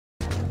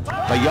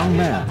a young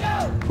man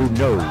who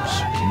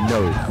knows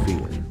no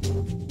fear.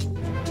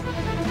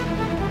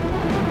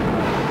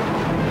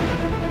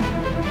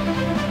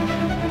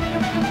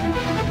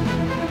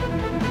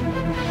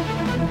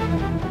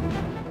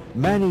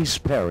 Manny's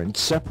parents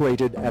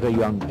separated at a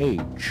young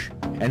age,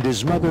 and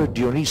his mother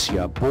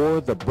Dionisia bore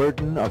the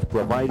burden of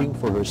providing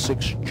for her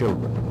 6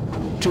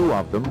 children, 2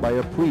 of them by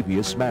a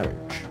previous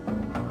marriage.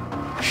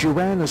 She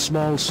ran a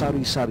small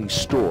sari-sari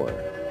store,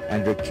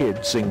 and her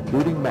kids,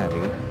 including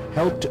Manny,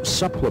 helped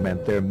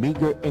supplement their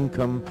meager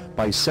income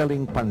by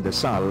selling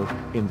pandesal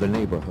in the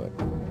neighborhood.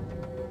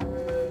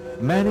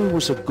 Manny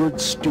was a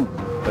good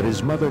student, but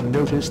his mother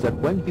noticed that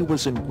when he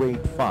was in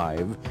grade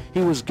 5,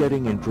 he was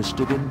getting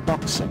interested in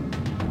boxing.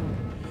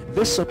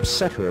 This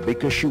upset her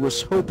because she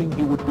was hoping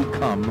he would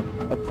become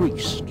a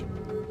priest.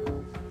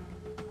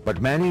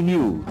 But Manny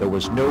knew there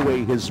was no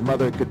way his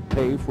mother could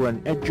pay for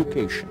an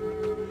education,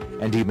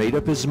 and he made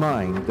up his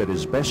mind that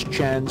his best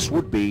chance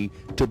would be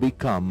to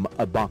become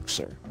a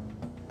boxer.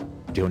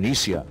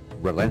 Dionisia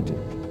relented.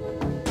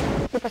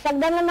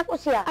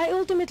 I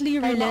ultimately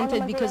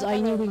relented because I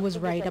knew he was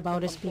right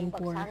about us being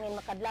poor.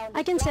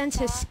 I can sense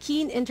his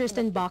keen interest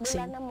in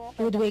boxing.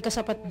 He would wake us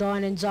up at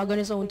dawn and jog on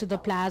his own to the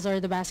plaza or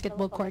the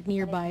basketball court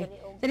nearby.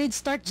 Then he'd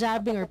start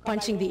jabbing or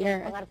punching the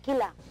air.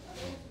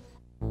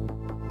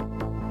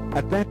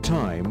 At that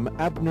time,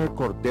 Abner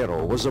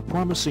Cordero was a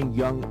promising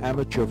young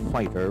amateur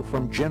fighter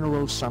from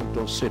General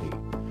Santos City,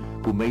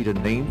 who made a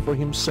name for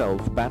himself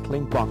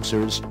battling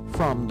boxers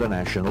from the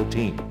national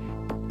team.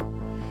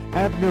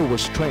 Abner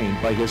was trained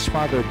by his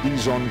father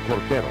Dizon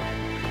Cordero.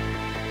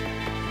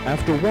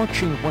 After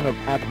watching one of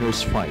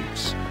Abner's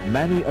fights,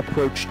 Manny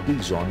approached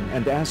Dizon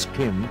and asked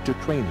him to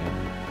train him,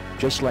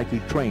 just like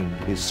he trained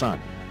his son.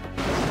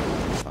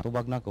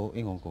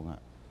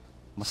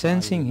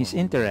 Sensing his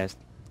interest,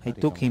 I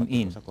took him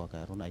in.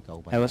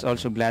 I was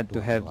also glad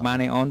to have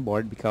Manny on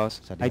board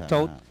because I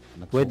thought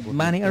with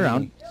Manny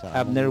around,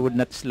 Abner would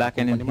not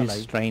slacken in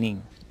his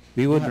training.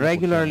 We would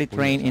regularly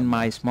train in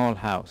my small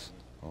house.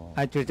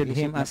 I treated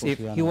him as if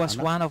he was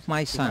one of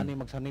my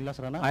sons.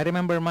 I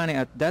remember Manny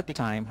at that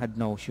time had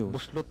no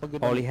shoes.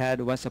 All he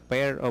had was a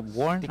pair of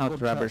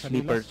worn-out rubber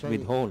slippers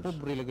with holes.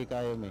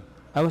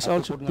 I was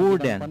also poor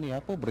then.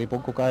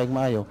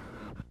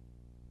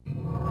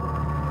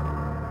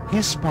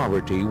 His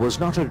poverty was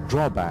not a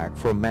drawback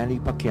for Manny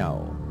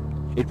Pacquiao.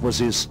 It was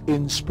his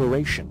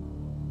inspiration.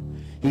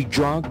 He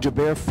jogged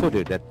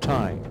barefooted at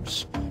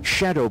times,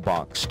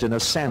 shadowboxed in a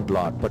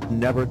sandlot, but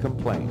never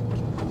complained.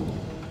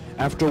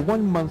 After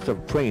 1 month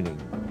of training,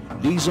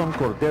 Dizon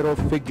Cordero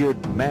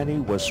figured Manny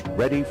was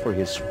ready for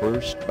his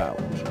first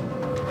bout.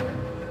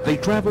 They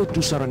traveled to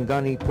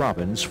Sarangani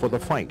province for the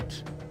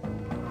fight.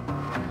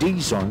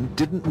 Dizon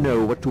didn't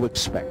know what to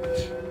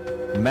expect.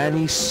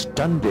 Manny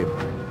stunned him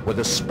with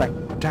a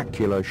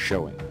spectacular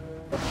showing.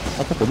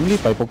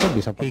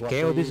 He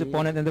KO'd his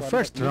opponent in the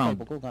first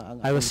round.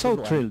 I was so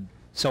thrilled,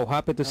 so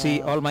happy to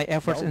see all my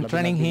efforts in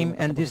training him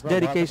and his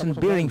dedication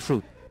bearing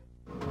fruit.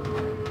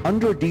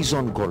 Under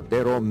Dizon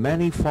Cordero,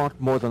 Manny fought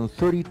more than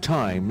 30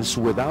 times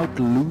without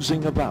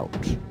losing a bout.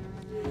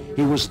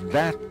 He was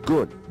that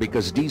good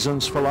because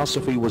Dizon's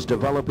philosophy was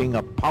developing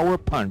a power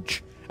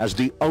punch as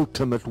the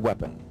ultimate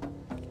weapon.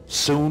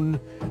 Soon,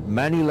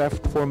 Manny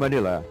left for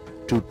Manila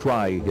to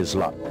try his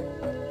luck.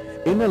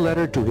 In a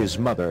letter to his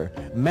mother,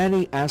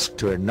 Manny asked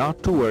her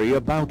not to worry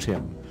about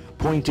him,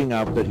 pointing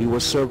out that he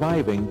was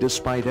surviving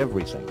despite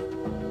everything.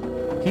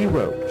 He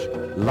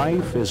wrote,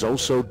 "Life is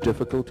also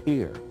difficult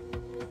here.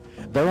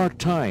 There are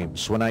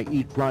times when I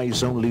eat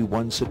rice only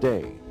once a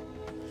day."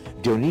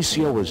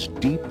 Dionisia was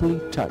deeply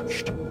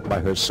touched by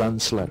her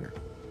son's letter.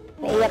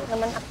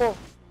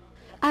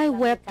 I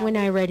wept when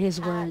I read his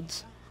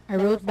words. I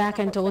wrote back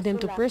and told him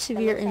to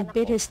persevere and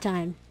bide his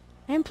time.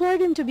 I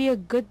implored him to be a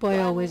good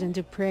boy always and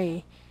to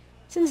pray.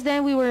 Since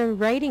then, we were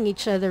writing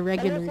each other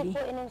regularly.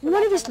 In one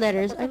of his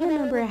letters, I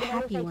remember a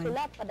happy one.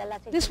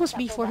 This was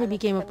before he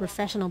became a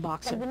professional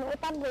boxer.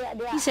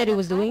 He said he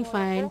was doing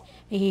fine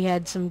and he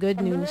had some good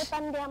news.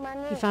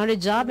 He found a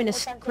job in a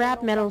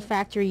scrap metal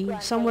factory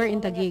somewhere in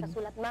Taguig.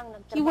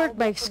 He worked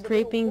by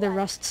scraping the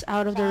rusts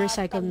out of the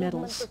recycled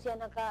metals.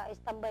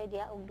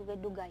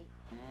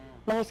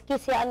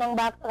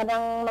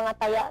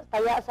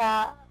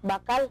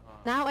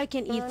 Now I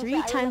can eat 3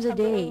 times a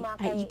day.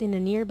 I eat in a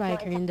nearby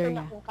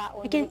carinderia.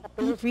 I can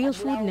eat real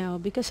food now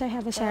because I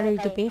have a salary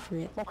to pay for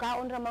it.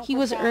 He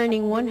was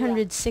earning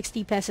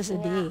 160 pesos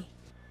a day.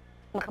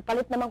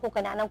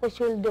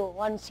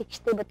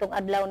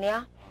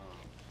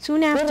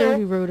 Soon after,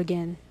 we wrote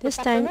again. This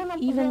time,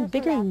 even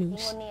bigger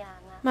news.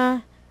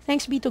 Ma,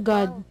 thanks be to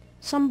God,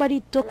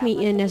 somebody took me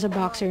in as a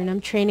boxer and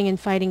I'm training and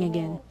fighting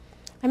again.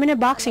 I'm in a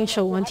boxing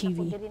show on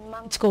TV.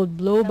 It's called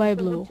Blow by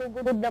Blow.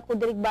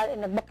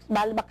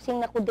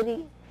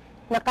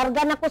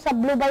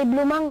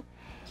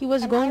 He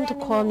was going to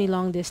call me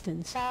long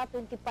distance.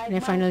 And I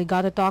finally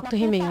got to talk to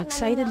him and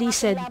excitedly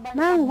said,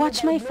 "Mang,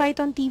 watch my fight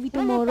on TV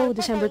tomorrow,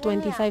 December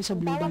 25 sa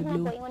Blow by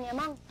Blow."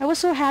 I was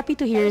so happy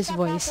to hear his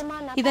voice.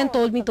 He then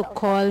told me to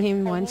call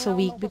him once a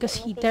week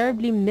because he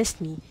terribly missed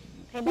me.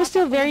 He was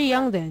still very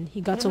young then.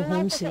 He got so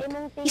homesick.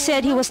 He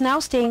said he was now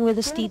staying with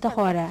his Tita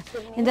Cora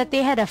and that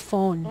they had a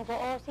phone.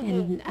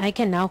 And I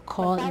can now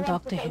call and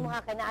talk to him.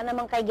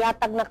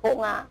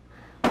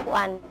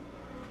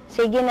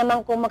 Sige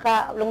naman kung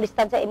maka long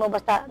distance imo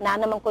basta naa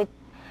naman ko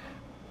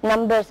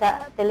number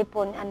sa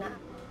telephone ana.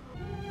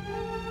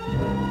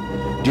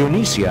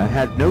 Dionisia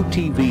had no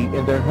TV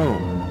in their home.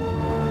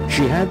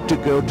 She had to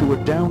go to a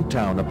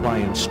downtown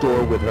appliance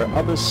store with her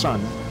other son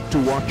to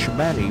watch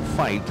Manny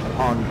fight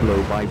on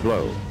Blow by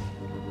Blow.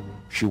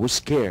 She was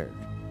scared,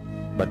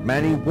 but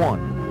Manny won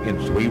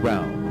in 3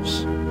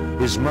 rounds.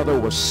 His mother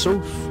was so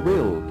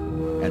thrilled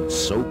and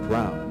so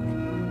proud.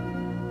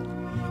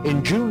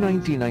 In June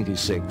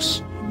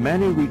 1996,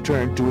 Manny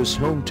returned to his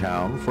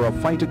hometown for a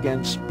fight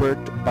against Bert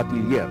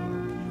Batiller,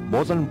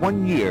 more than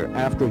 1 year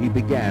after he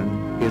began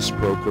his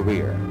pro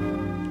career.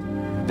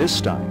 This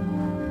time,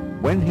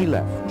 when he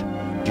left,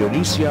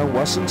 Dionisia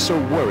wasn't so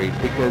worried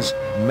because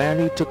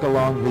Manny took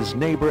along his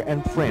neighbor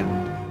and friend,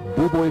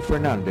 Buboy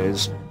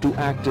Fernandez, to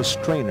act as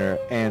trainer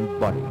and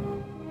buddy.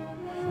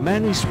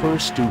 Manny's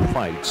first 2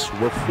 fights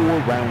were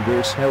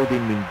 4-rounders held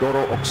in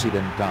Mindoro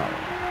Occidental.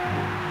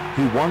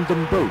 He won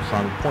them both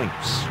on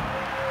points.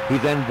 He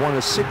then won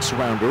a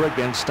 6-rounder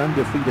against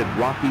undefeated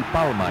Rocky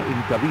Palma in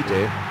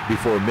Cavite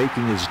before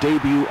making his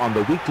debut on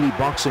the weekly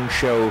boxing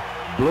show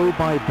Blow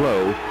by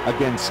Blow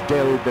against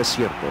Del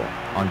Desierto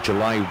on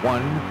July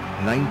 1,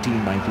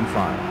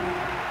 1995.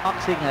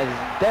 Boxing has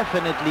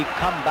definitely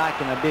come back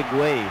in a big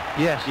way.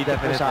 Yes, dito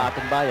po definitely. sa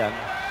ating bayan.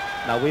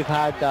 Now we've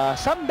had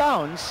some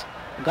downs,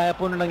 gaya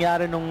po nung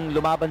nangyari nung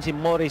lumaban si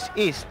Morris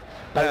East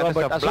kay Yeah,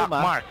 Robert that's a black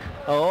Azuma. mark.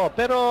 Oo,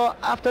 pero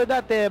after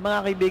that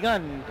mga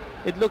kaibigan,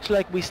 it looks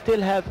like we still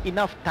have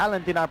enough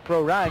talent in our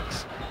pro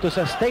ranks to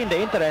sustain the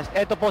interest.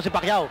 Ito po si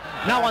Pacquiao,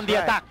 now on the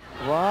That's right.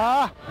 attack.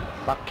 Wow!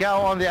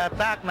 Pacquiao on the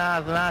attack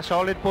na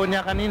solid po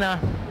niya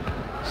kanina.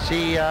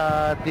 Si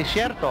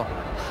Desierto.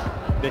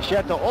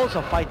 Desierto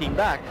also fighting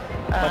back,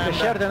 but And,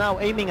 Desierto now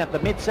aiming at the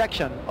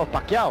midsection of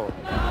Pacquiao.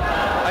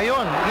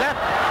 Ayun,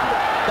 left.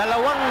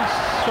 Dalawang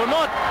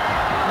sunod.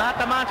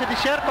 Natamaan si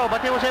Desierto,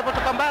 but he was able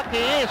to come back. He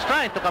is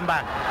trying to come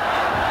back.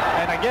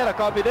 And again, a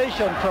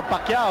combination from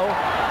Pacquiao.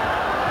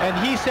 And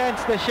he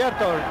sends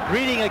Desierto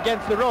reading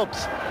against the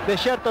ropes.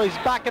 Desierto is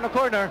back in the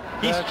corner.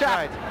 He's That's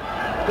trapped.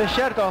 right.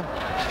 Desierto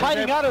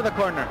fighting out of the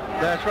corner.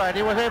 That's right.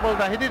 He was able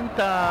to, he didn't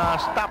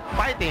stop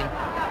fighting.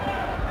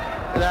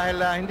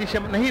 Dahil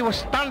he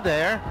was stunned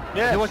there.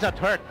 Yes. He was not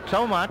hurt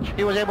so much.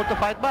 He was able to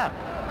fight back.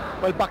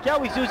 Well,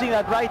 Pacquiao is using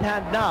that right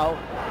hand now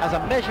as a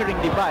measuring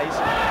device,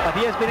 but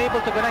he has been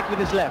able to connect with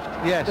his left.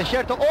 Yes.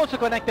 Desierto also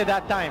connected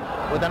that time.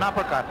 With an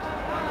uppercut.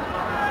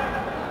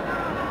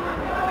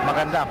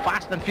 Maganda.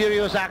 Fast and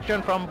furious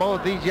action from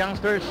both these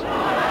youngsters.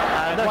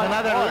 There's One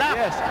another more, left.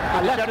 Yes,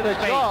 a left to the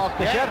jaw of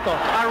Desierto.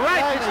 All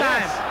right, this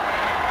time. Yes.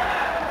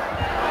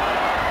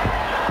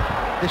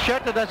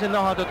 Desierto doesn't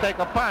know how to take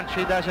a punch.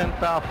 He doesn't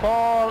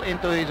fall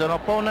into his own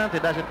opponent. He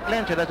doesn't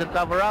clinch. He doesn't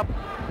cover up.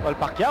 Well,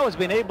 Pacquiao has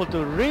been able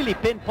to really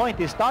pinpoint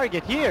his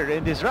target here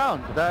in this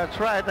round. That's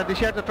right. And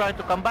Desierto tried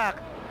to come back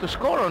to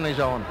score on his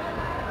own.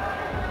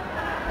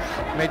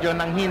 Medyo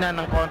nanghina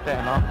ng konti,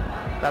 no?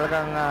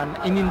 Talagang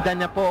ininda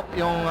niya po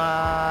yung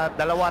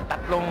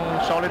tatlong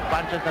solid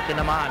punches na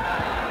tinamaan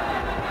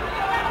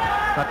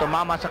na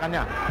tumama sa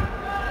kanya.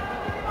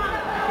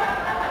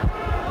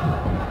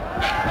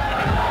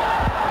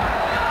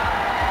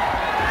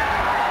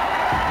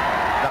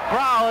 The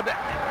crowd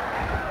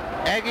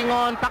egging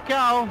on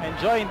Pacquiao.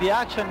 Enjoying the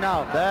action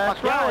now. That's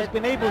Pacquiao right. has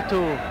been able to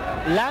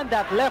land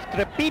that left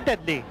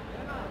repeatedly.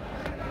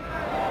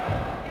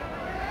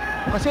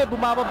 Kasi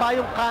bumababa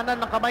yung kanan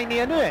ng kamay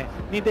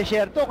ni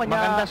Desierto.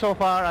 Maganda so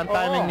far ang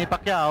timing ni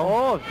Pacquiao.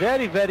 Oh,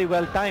 very, very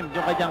well timed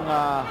yung kanyang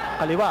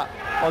kaliwa.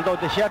 Although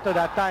Desierto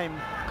that time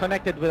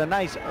connected with a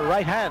nice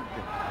right hand.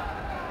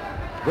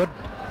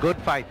 Good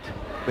fight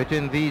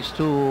between these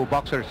two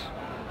boxers.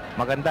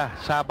 Maganda.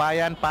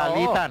 Sabayan,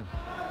 palitan.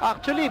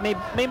 Actually, may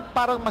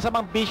parang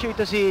masamang bisyo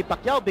ito si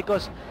Pacquiao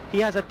because he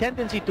has a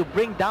tendency to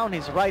bring down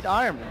his right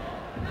arm.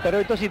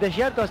 Pero ito si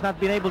Desierto has not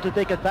been able to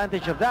take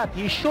advantage of that.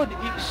 He should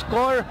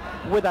score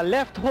with a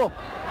left hook.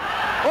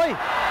 Oy!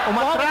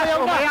 Umatras,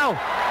 umayaw!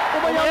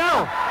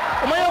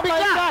 Umayaw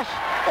bigla!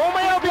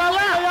 Umayaw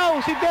bigla!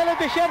 Si Dele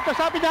Desierto,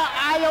 sabi niya,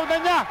 ayaw na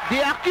niya. The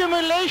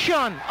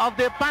accumulation of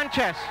the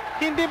punches.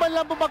 Hindi man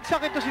lang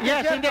bumagsak ito si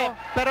Yes, Desierto. hindi.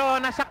 Pero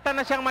nasaktan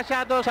na siyang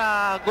masyado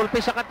sa gulpi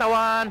sa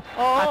katawan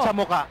at sa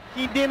muka.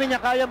 Hindi na niya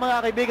kaya, mga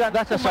kaibigan.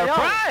 That's a Umayaw.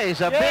 surprise.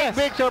 A Yes.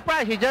 big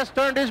surprise. He just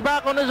turned his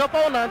back on his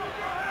opponent.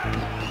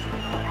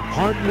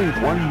 Hardly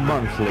 1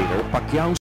 month later, Pacquiao